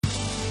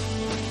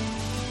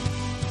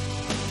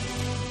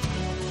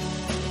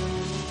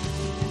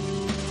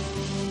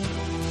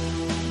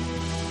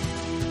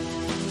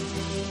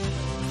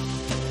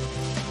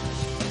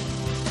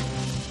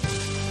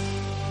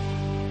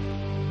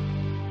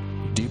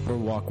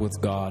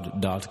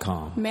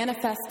deeperwalkwithgod.com.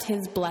 Manifest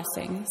His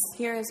blessings.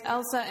 Here is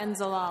Elsa and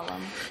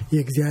Zelalem.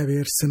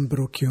 የእግዚአብሔር ስም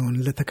ብሩክ ይሁን።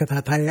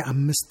 ለተከታታይ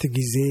 5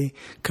 ጊዜ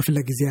ክፍለ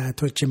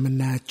ጊዜያቶች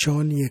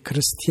የምናያቸውን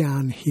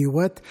የክርስቲያን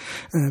ሕይወት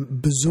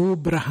ብዙ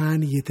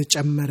ብርሃን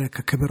እየተጨመረ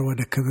ከክብር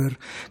ወደ ክብር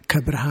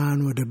ከብርሃን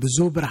ወደ ብዙ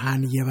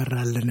ብርሃን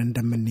እየበራልን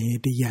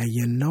እንደምንሄድ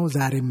እያየን ነው።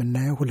 ዛሬ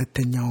የምናየው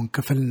ሁለተኛውን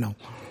ክፍል ነው።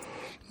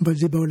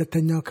 በዚህ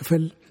በሁለተኛው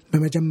ክፍል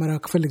በመጀመሪያው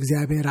ክፍል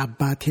እግዚአብሔር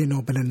አባቴ ነው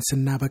ብለን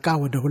ስናበቃ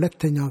ወደ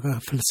ሁለተኛው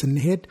ክፍል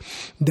ስንሄድ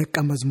ደቀ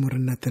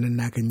መዝሙርነትን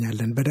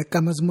እናገኛለን። በደቀ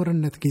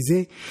መዝሙርነት ጊዜ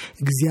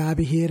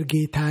እግዚአብሔር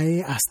ጌታዬ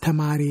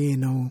አስተማሪዬ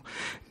ነው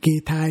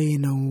ጌታዬ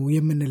ነው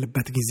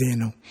የምንልበት ጊዜ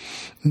ነው።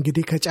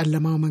 እንግዲህ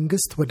ከጨለማው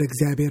መንግስት ወደ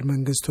እግዚአብሔር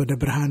መንግስት ወደ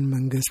ብርሃን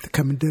መንግስት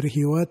ከምድር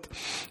ሕይወት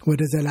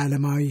ወደ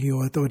ዘላለማዊ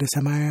ሕይወት ወደ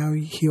ሰማያዊ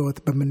ሕይወት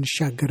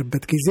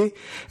በመንሻገርበት ጊዜ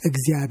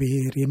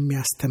እግዚአብሔር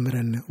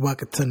የሚያስተምረን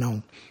ወቅት ነው።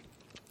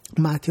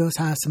 ማቴዎስ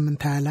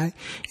 28 ላይ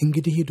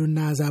እንግዲህ ሂዱና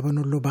አሕዛብን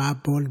ሁሉ በአብ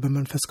በወልድ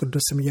በመንፈስ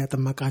ቅዱስ ስም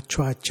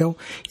እያጠመቃችኋቸው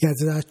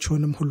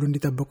ያዘዛችሁንም ሁሉ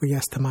እንዲጠብቁ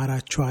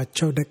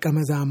እያስተማራችኋቸው ደቀ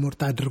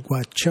መዛሙርት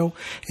አድርጓቸው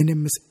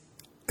እኔም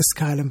እስከ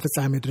ዓለም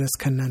ፍጻሜ ድረስ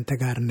ከናንተ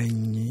ጋር ነኝ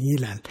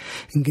ይላል።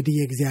 እንግዲህ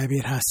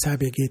የእግዚአብሔር ሐሳብ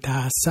የጌታ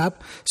ሐሳብ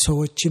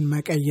ሰዎችን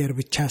መቀየር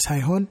ብቻ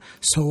ሳይሆን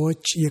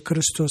ሰዎች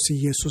የክርስቶስ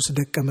ኢየሱስ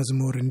ደቀ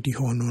መዝሙር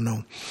እንዲሆኑ ነው።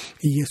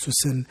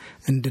 ኢየሱስን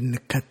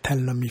እንድንከተል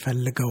ነው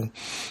የሚፈልገው።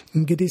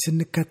 እንግዲህ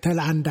ስንከተል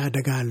አንድ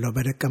አደጋ አለው።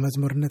 በደቀ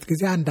መዝሙርነት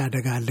ጊዜ አንድ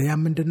አደጋ አለ። ያ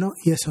ምንድነው?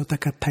 የሰው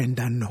ተከታይ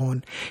እንዳንሆን፣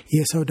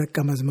 የሰው ደቀ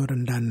መዝሙር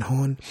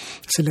እንዳንሆን፣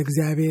 ስለ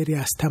እግዚአብሔር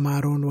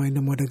ያስተማሩን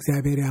ወይንም ወደ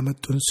እግዚአብሔር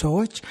ያመጡን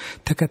ሰዎች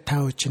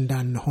ተከታዮች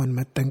እንዳንሆን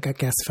መጠንቀቅ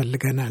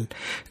ያስፈልገናል።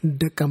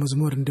 ደቀ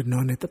መዝሙር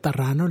እንድንሆን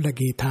የተጠራነው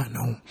ለጌታ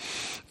ነው።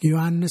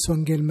 ዮሐንስ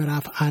ወንጌል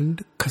ምዕራፍ 1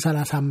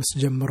 ከ35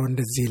 ጀምሮ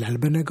እንደዚህ ይላል።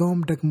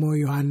 በነገውም ደግሞ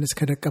ዮሐንስ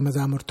ከደቀ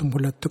መዛሙርቱም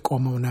 2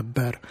 ቆመው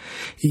ነበር።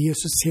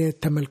 ኢየሱስ ሲሄድ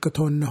ተመልክቶ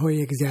እነሆ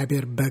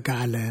የእግዚአብሔር በግ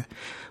አለ።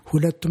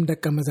 ሁለቱም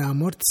ደቀ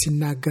መዛሙርት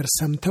ሲናገር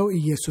ሰምተው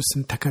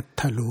ኢየሱስን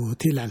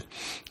ተከተሉት ይላል።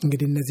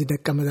 እንግዲህ እነዚህ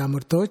ደቀ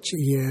መዛሙርቶች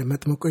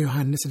የመጥምቁ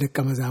ዮሐንስ ደቀ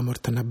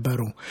መዛሙርት ነበሩ።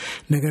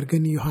 ነገር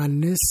ግን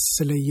ዮሐንስ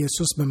ስለ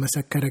ኢየሱስ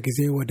በመሰከረ ጊዜ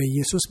ወደ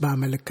ኢየሱስ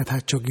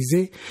ባመለከታቸው ጊዜ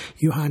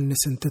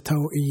ዮሐንስን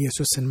ትተው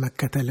ኢየሱስን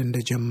መከተል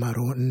እንደጀመሩ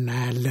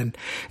እናያለን።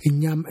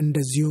 እኛም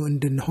እንደዚሁ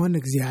እንድንሆን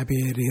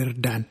እግዚአብሔር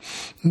ይርዳን።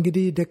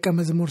 እንግዲህ ደቀ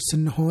መዝሙር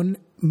ስንሆን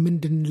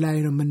ምንድን ላይ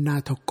ነው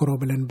የምናተኩረው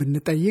ብለን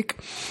ብንጠይቅ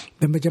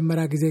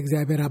በመጀመሪያ ጊዜ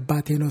እግዚአብሔር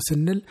አባቴ ነው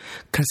ስንል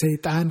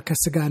ከሰይጣን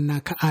ከስጋና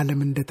ከዓለም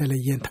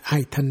እንደተለየን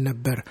አይተን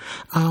ነበር።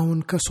 አሁን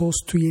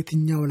ከሶስቱ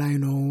የትኛው ላይ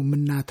ነው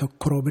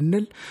የምናተኩረው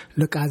ብንል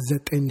ሉቃስ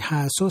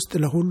 9:23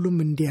 ለሁሉም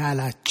እንዲህ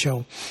አላቸው፣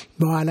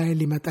 በኋላ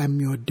ሊመጣ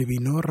የሚወድ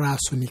ቢኖር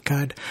ራሱን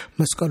ይካድ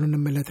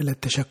መስቀሉንም ዕለት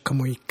ዕለት ተሸክሞ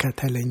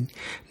ይከተለኝ።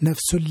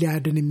 ነፍሱን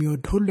ሊያድን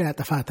የሚወድ ሁሉ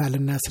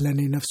ያጠፋታልና ስለኔ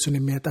ነፍሱን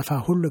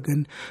የሚያጠፋ ሁሉ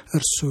ግን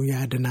እርሱ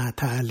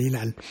ያድናታል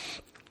ይላል።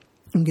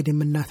 እንግዲህ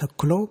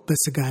የምናተኩለው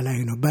በስጋ ላይ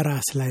ነው፣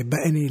 በራስ ላይ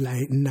በእኔ ላይ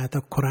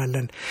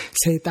እናተኩራለን።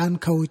 ሰይጣን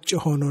ከውጭ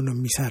ሆኖ ነው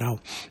የሚሰራው፣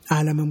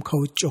 ዓለምም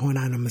ከውጭ ሆና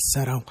ነው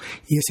የምትሰራው።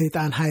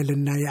 የሰይጣን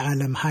ኃይልና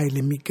የዓለም ኃይል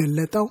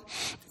የሚገለጠው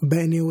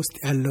በእኔ ውስጥ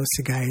ያለው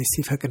ስጋዬ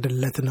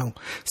ሲፈቅድለት ነው።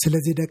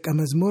 ስለዚህ ደቀ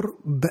መዝሙር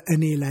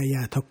በእኔ ላይ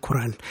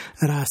ያተኩራል፣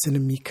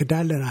 ራስንም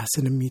ይክዳል፣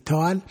 ራስንም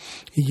ይተዋል፣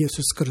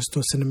 ኢየሱስ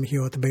ክርስቶስንም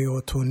ሕይወት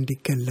በሕይወቱ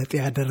እንዲገለጥ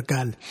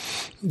ያደርጋል።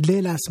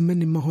 ሌላስ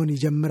ምን መሆን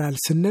ይጀምራል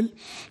ስንል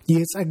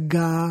የጸጋ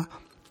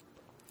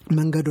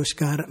መንገዶች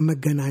ጋር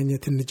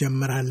መገናኘት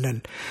እንጀምራለን።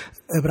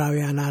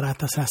 ዕብራውያን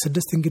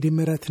 4:16 እንግዲህ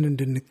ምሕረትን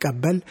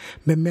እንድንቀበል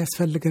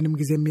በሚያስፈልገንም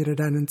ጊዜ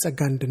የሚረዳንን ጸጋ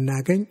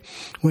እንድናገኝ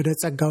ወደ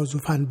ጸጋው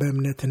ዙፋን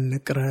በእምነት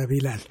እንቅረብ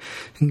ይላል።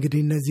 እንግዲህ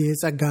እነዚህ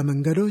የጸጋ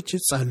መንገዶች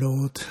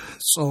ጸሎት፣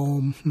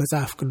 ጾም፣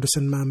 መጽሐፍ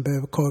ቅዱስን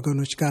ማንበብ፣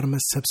 ከወገኖች ጋር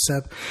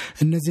መሰብሰብ፣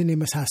 እነዚህን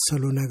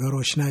የመሳሰሉ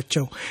ነገሮች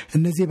ናቸው።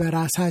 እነዚህ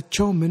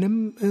በራሳቸው ምንም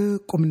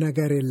ቁም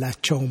ነገር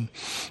የላቸውም።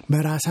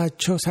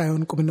 በራሳቸው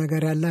ሳይሆን ቁም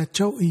ነገር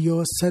ያላቸው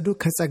እየወሰዱ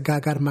ከጸጋ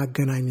ጋር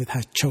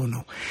ማገናኘታቸው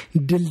ነው፣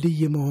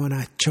 ድልድይ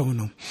መሆናቸው ነው።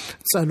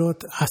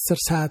 ጸሎት 10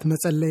 ሰዓት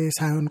መጸለይ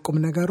ሳይሆን ቁም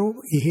ነገሩ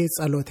ይሄ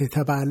ጸሎት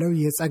የተባለው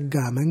የጸጋ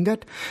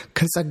መንገድ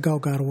ከጸጋው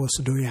ጋር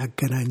ወስዶ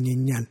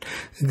ያገናኘኛል።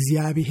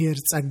 እግዚአብሔር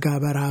ጸጋ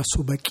በራሱ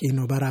በቂ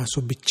ነው፣ በራሱ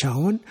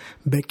ብቻውን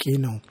በቂ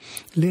ነው።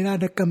 ሌላ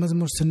ደቀ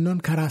መዝሙር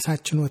ስንሆን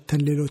ከራሳችን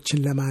ወጥተን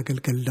ሌሎችን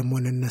ለማገልገል ደግሞ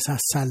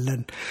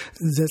እንነሳሳለን።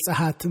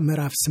 ዘጸአት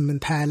ምዕራፍ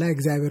 8:20 ላይ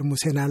እግዚአብሔር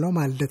ሙሴን አለው፣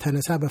 ማልደህ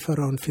ተነሳ፣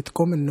 በፈርዖን ፊት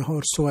ቆም፣ እነሆ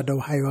እርሱ ወደ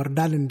ውሃ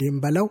ይወርዳል፣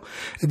 እንዲህም በለው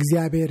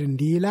እግዚአብሔር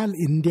እንዲህ ይላል፣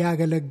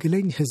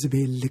 እንዲያገለግለኝ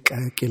ሕዝቤን ልቀቅ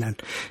ይላል።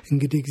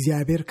 እንግዲህ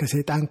እግዚአብሔር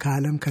ከሰይጣን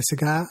ከዓለም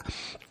ከስጋ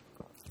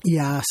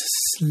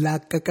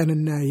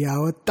ያስላቀቀንና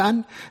ያወጣን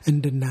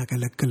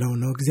እንድናገለግለው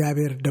ነው።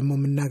 እግዚአብሔር ደግሞ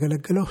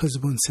የምናገለግለው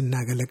ሕዝቡን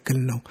ስናገለግል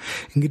ነው።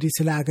 እንግዲህ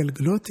ስለ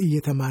አገልግሎት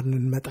እየተማርን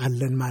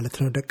እንመጣለን ማለት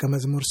ነው። ደቀ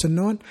መዝሙር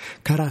ስንሆን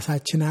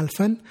ከራሳችን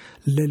አልፈን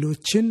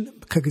ሌሎችን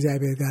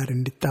ከእግዚአብሔር ጋር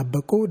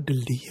እንዲጣበቁ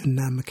ድልድይና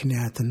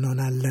ምክንያት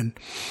እንሆናለን።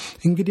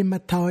 እንግዲህ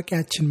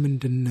መታወቂያችን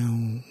ምንድነው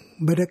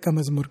በደቀ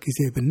መዝሙር ጊዜ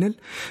ብንል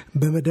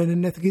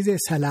በመደንነት ጊዜ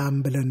ሰላም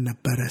ብለን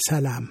ነበር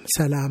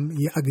ሰላም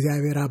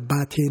የእግዚአብሔር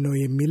አባቴ ነው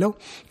የሚለው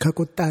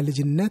ከቁጣ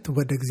ልጅነት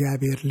ወደ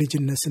እግዚአብሔር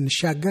ልጅነት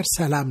ስንሻገር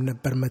ሰላም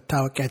ነበር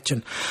መታወቂያችን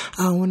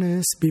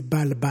አሁንስ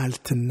ቢባል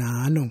ባልትና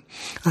ነው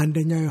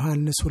አንደኛው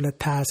ዮሐንስ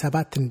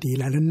 2:27 እንዲህ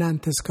ይላል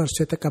እናንተስ ከእርሱ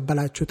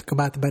የተቀበላችሁት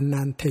ቅባት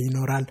በእናንተ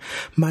ይኖራል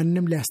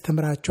ማንንም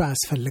ሊያስተምራችሁ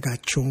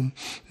አያስፈልጋችሁም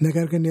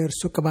ነገር ግን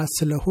የእርሱ ቅባት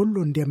ስለ ሁሉ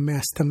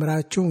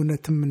እንደሚያስተምራችሁ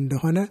እውነትም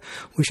እንደሆነ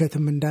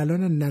ውሸትም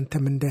እንዳልሆነ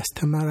እናንተም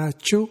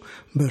እንዲያስተምራችሁ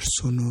በእርሱ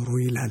ኑሩ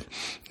ይላል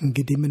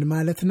እንግዲህ ምን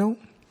ማለት ነው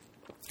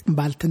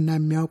ባልትና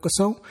የሚያውቅ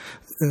ሰው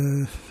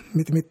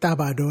ሚጥሚጣ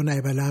ባዶን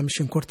አይበላም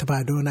ሽንኩርት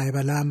ባዶን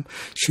አይበላም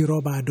ሽሮ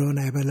ባዶን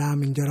አይበላም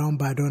እንጀራውን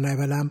ባዶን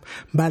አይበላም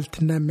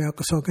ባልትና የሚያውቅ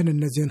ሰው ግን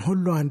እነዚህን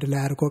ሁሉ አንድ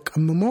ላይ አድርጎ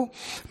ቀምሞ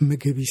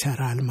ምግብ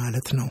ይሰራል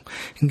ማለት ነው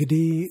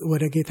እንግዲህ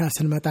ወደ ጌታ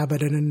ስንመጣ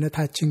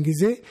በደህንነታችን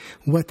ጊዜ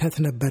ወተት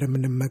ነበር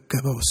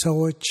የምንመገበው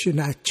ሰዎች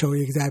ናቸው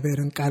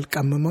የእግዚአብሔርን ቃል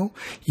ቀምመው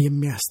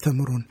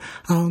የሚያስተምሩን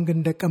አሁን ግን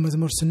ደቀ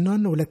መዝሙር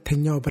ስንሆን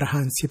ሁለተኛው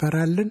ብርሃን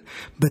ሲበራልን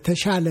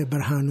በተሻለ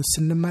ብርሃኑ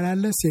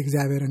ስንመላለስ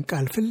የእግዚአብሔርን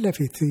ቃል ፊት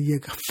ለፊት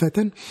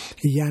እየከፈትን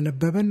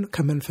ያነበበን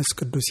ከመንፈስ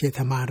ቅዱስ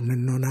የተማርን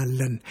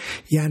እንሆናለን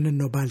ያንን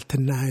ነው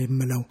ባልትና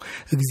የምለው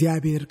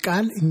እግዚአብሔር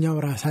ቃል እኛው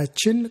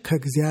ራሳችን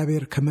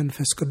ከእግዚአብሔር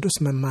ከመንፈስ ቅዱስ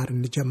መማር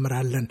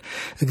እንጀምራለን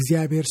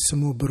እግዚአብሔር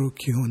ስሙ ብሩክ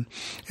ይሁን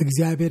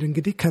እግዚአብሔር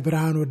እንግዲህ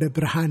ከብርሃን ወደ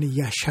ብርሃን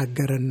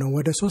ያሻገረን ነው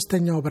ወደ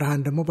ሶስተኛው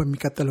ብርሃን ደግሞ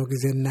በሚቀጥለው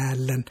ጊዜ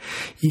እናያለን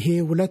ይሄ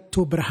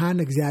ሁለቱ ብርሃን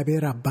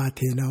እግዚአብሔር አባቴ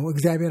ነው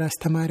እግዚአብሔር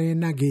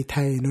አስተማሪና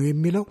ጌታዬ ነው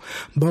የሚለው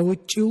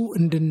በውጪው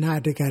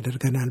እንድናደግ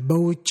ያደርገናል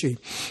በውጪ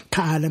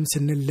ከዓለም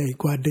ስንለይ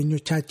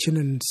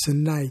ጓደኞቻችንን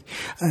ስናይ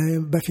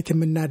በፊት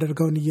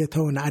የምናደርገውን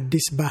እየተውን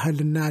አዲስ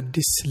ባህልና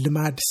አዲስ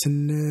ልማድ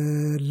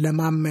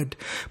ስንለማመድ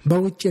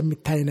በውጭ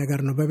የሚታይ ነገር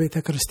ነው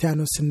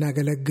በቤተክርስቲያኑ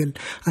ስናገለግል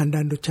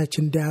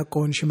አንዳንዶቻችን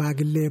ዲያቆን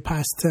ሽማግሌ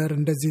ፓስተር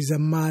እንደዚህ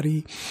ዘማሪ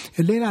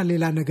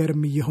ሌላ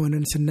ነገርም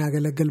እየሆነን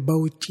ስናገለግል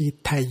በውጭ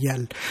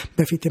ይታያል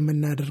በፊት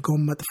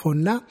የምናደርገውን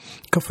መጥፎና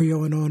ክፉ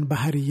የሆነውን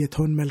ባህሪ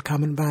እየተውን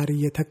መልካምን ባህሪ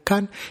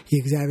እየተካን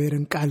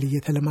የእግዚአብሔርን ቃል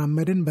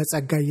እየተለማመድን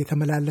በጸጋ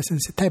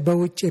እየተመላለስን ስታይ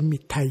በውጭ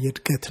የሚታይ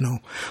እድገት ነው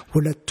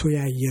ሁለቱ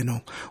ያየ ነው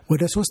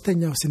ወደ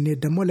ሶስተኛው ስንሄድ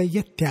ደግሞ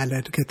ለየት ያለ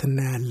እድገት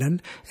እናያለን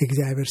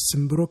እግዚአብሔር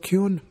ስም ብሩክ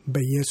ይሁን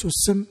በኢየሱስ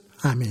ስም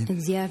አሜን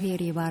እግዚአብሔር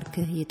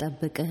ይባርክህ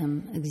ይጠብቅህም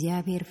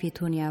እግዚአብሔር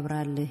ፊቱን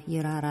ያብራልህ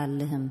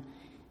ይራራልህም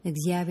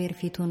እግዚአብሔር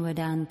ፊቱን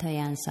ወደ አንተ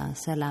ያንሳ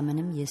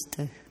ሰላምንም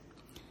ይስጥህ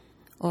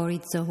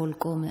ኦሪት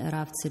ዘኍልቍ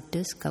ምዕራፍ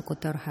 6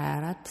 ከቁጥር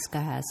 24 እስከ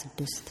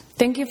 26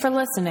 Thank you for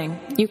listening.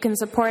 You can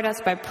support us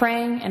by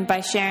praying and by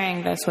sharing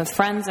this with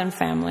friends and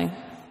family.